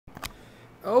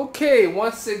Okay,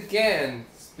 once again,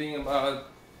 it's been about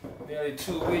nearly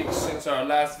 2 weeks since our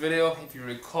last video. If you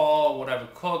recall what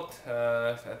I've cooked,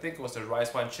 I think it was the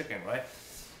rice wine chicken, right?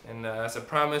 And as a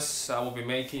promise, I will be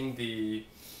making the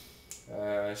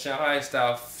Shanghai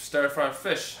style stir-fried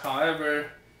fish. However,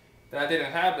 that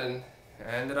didn't happen.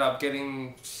 I ended up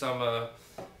getting some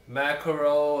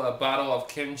mackerel, a bottle of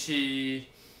kimchi,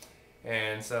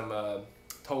 and some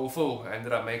tofu. I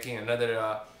ended up making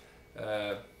another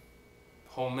uh,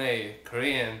 homemade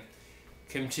Korean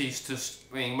kimchi stew,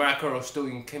 mackerel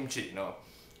stewing kimchi, you know.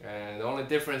 And the only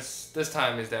difference this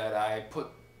time is that I put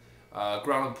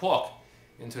ground pork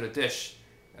into the dish.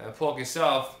 Pork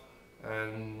itself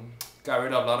got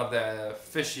rid of a lot of the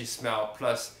fishy smell,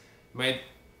 plus made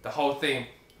the whole thing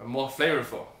more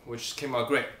flavorful, which came out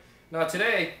great. Now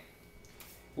today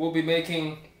we'll be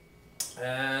making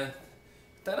another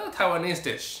Taiwanese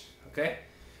dish, okay?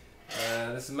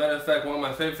 This is, a matter of fact, one of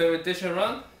my favorite dishes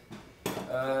around.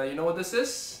 You know what this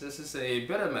is? This is a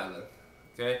bitter melon,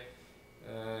 okay?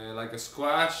 Like a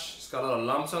squash. It's got a lot of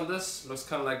lumps on this. Looks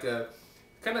kind of like a,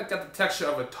 got the texture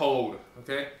of a toad,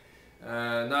 okay?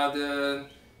 Now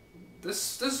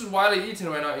this is widely eaten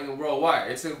right now in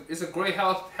worldwide. It's a great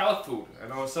health food. I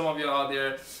know some of you out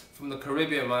there from the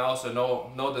Caribbean might also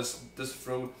know this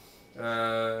fruit.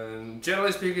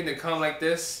 Generally speaking, they come like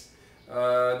this.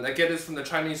 I get this from the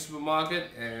Chinese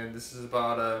supermarket, and this is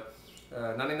about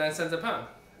 99 cents a pound.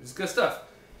 It's good stuff.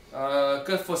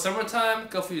 Good for summertime,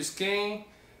 good for your skin.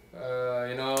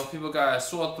 You know, people got a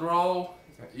sore throat,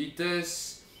 you can eat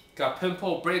this. Got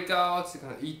pimple breakouts, you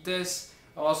can eat this.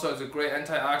 Also, it's a great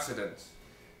antioxidant.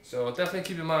 So definitely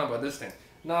keep in mind about this thing.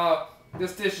 Now,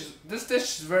 this dish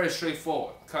is very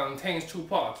straightforward. Contains two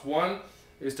parts. One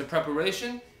is the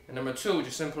preparation, and number two,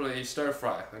 just simply stir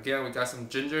fry. Again, we got some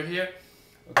ginger here,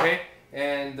 okay?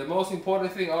 And the most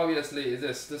important thing, obviously, is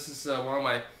this. This is one of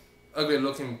my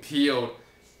ugly-looking peeled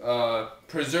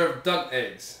preserved duck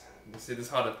eggs. You see, this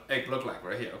is how the egg look like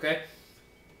right here, okay?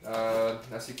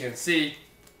 As you can see,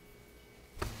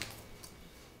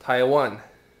 Taiwan,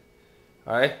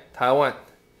 all right, Taiwan.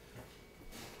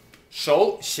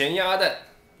 熟咸鸭蛋,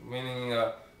 meaning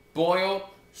boiled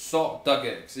salt duck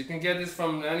eggs. You can get this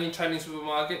from any Chinese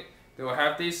supermarket. They will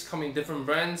have these, come in different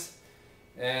brands,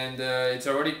 and it's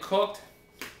already cooked.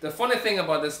 The funny thing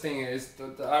about this thing is,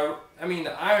 the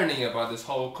irony about this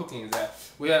whole cooking is that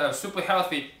we have a super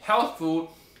healthy health food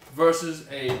versus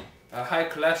a high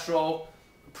cholesterol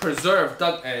preserved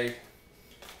duck egg.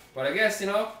 But I guess, you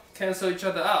know, cancel each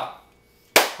other out.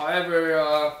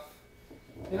 However,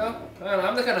 you know,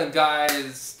 I'm the kind of guy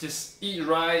that's just eat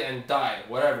right and die,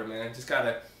 whatever, man. Just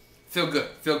gotta feel good,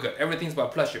 feel good. Everything's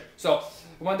about pleasure. So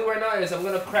what I'm gonna do right now is I'm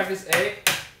gonna crack this egg.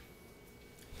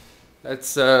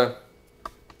 Let's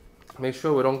make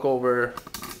sure we don't go over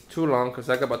too long, because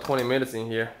I got about 20 minutes in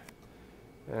here.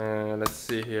 Let's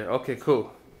see here. Okay,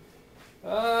 cool.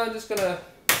 I'm just gonna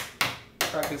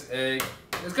crack this egg.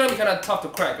 It's gonna be kind of tough to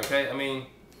crack, okay? I mean,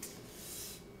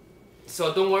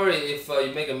 so don't worry if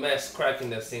you make a mess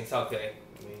cracking this thing, it's okay.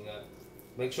 I mean,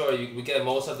 make sure we get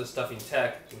most of the stuff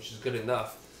intact, which is good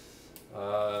enough.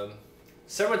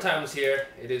 Several times here,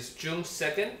 it is June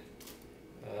 2nd.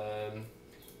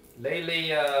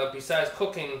 Lately, besides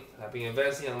cooking, I've been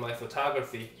advancing on my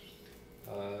photography.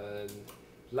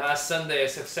 Last Sunday, I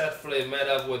successfully met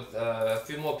up with a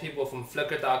few more people from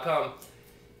Flickr.com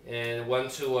and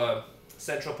went to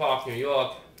Central Park, New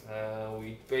York.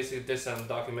 We basically did some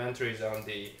documentaries on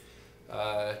the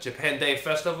Japan Day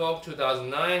Festival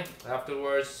 2009.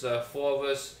 Afterwards, 4 of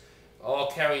us, all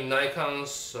carrying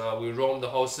Nikons, we roamed the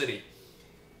whole city.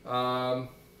 So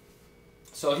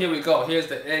here we go. Here's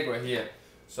the egg right here.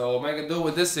 So what I'm gonna do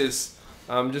with this is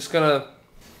I'm just gonna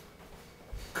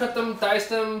cut them, dice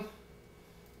them,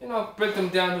 you know, break them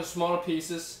down to smaller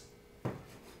pieces.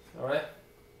 All right.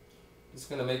 Just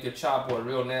gonna make your chop board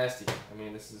real nasty. I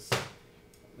mean, this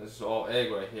is all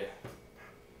egg right here.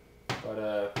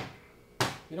 But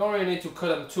you don't really need to cut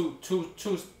them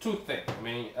too thick. I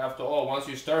mean, after all, once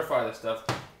you stir fry the stuff,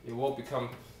 it will become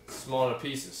smaller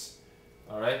pieces.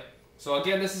 All right. So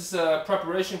again, this is a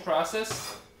preparation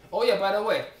process. Oh yeah, by the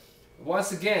way,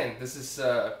 once again, this is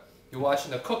you're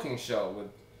watching a cooking show with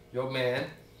your man,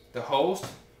 the host,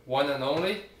 one and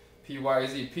only,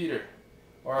 PYZ Peter,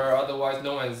 or otherwise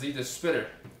known as Z the Spitter,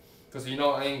 because you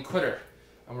know I ain't quitter.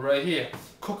 I'm right here,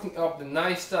 cooking up the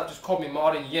nice stuff. Just call me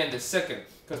Martin Yan the second,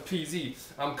 because PZ,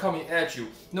 I'm coming at you,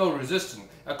 no resistance.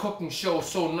 A cooking show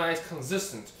so nice,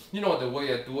 consistent. You know the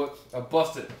way I do it. I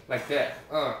bust it like that.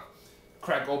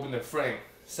 Crack open the frame.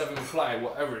 7 ply,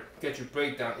 whatever. Get your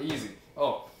breakdown easy.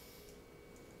 Oh,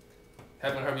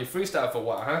 haven't heard me freestyle for a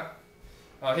while, huh?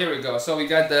 Oh, here we go. So we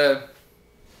got the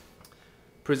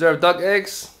preserved duck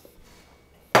eggs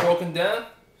broken down.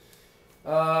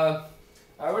 I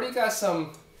already got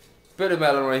some bitter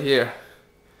melon right here,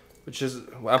 which is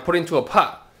I'm putting into a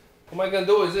pot. What am I gonna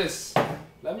do is this.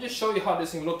 Let me just show you how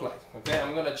this thing look like. Okay,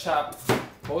 I'm gonna chop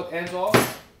both ends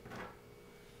off.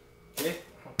 Okay,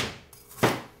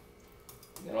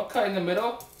 then I'll cut in the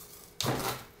middle.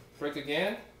 Break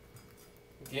again.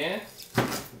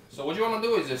 So what you wanna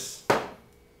do is this.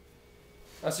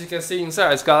 As you can see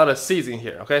inside, it's got a lot of seeds in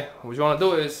here. Okay, what you wanna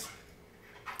do is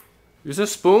use a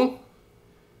spoon,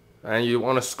 and you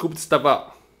wanna scoop the stuff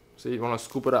up. See, you wanna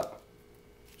scoop it up.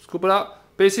 Scoop it up.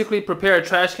 Basically, prepare a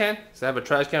trash can. So I have a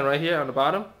trash can right here on the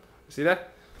bottom. You see that?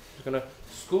 Just gonna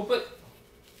scoop it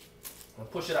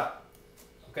and push it out.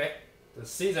 Okay? The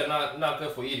seeds are not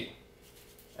good for eating.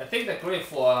 I think they're great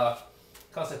for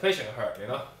constipation hurt, you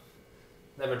know?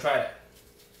 Never tried it.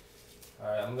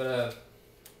 Alright, I'm gonna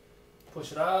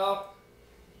push it out.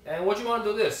 And what you wanna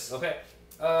do this, okay?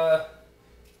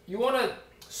 You wanna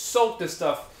soak this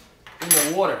stuff in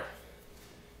the water.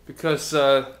 Because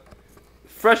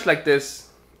fresh like this,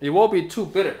 it won't be too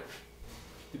bitter,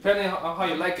 depending on how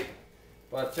you like it.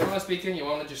 But generally speaking, you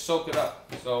want to just soak it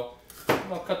up. So I'm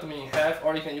gonna cut them in half,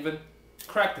 or you can even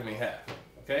crack them in half.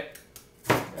 Okay,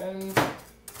 and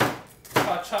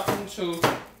chop them into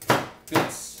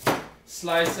good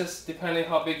slices, depending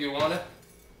how big you want it.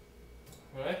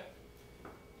 All right,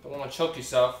 don't want to choke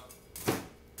yourself.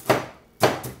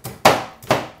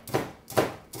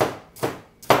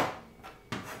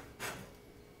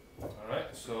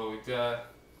 So we got,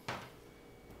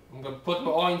 I'm gonna put them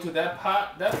all into that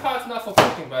pot. That pot's not for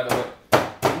cooking, by the way.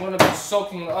 I'm gonna be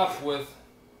soaking it up with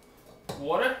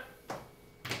water.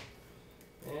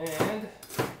 And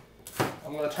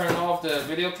I'm gonna turn off the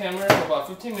video camera for about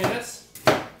 15 minutes.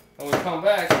 And we'll come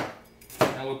back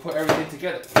and we'll put everything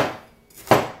together.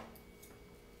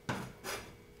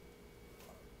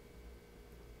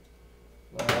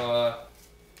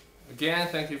 Again,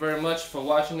 thank you very much for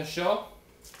watching the show.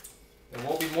 There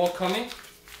will be more coming.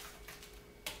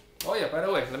 Oh yeah, by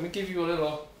the way, let me give you a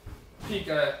little peek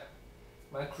at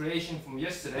my creation from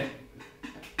yesterday.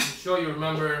 I'm sure you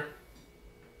remember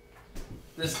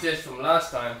this dish from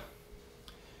last time.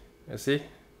 You see?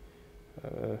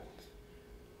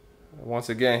 Once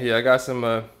again here, I got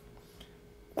some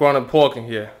ground pork in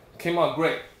here. Came out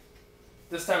great.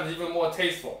 This time it's even more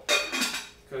tasteful.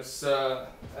 Because I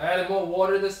added more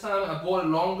water this time, I boiled it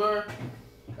longer.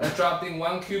 I dropped in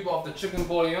 1 cube of the chicken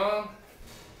bouillon,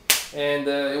 and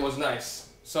it was nice.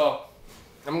 So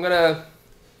I'm gonna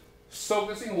soak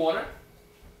this in water,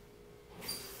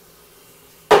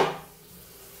 and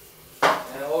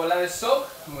while I let it soak,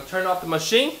 I'm gonna turn off the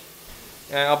machine,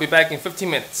 and I'll be back in 15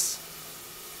 minutes.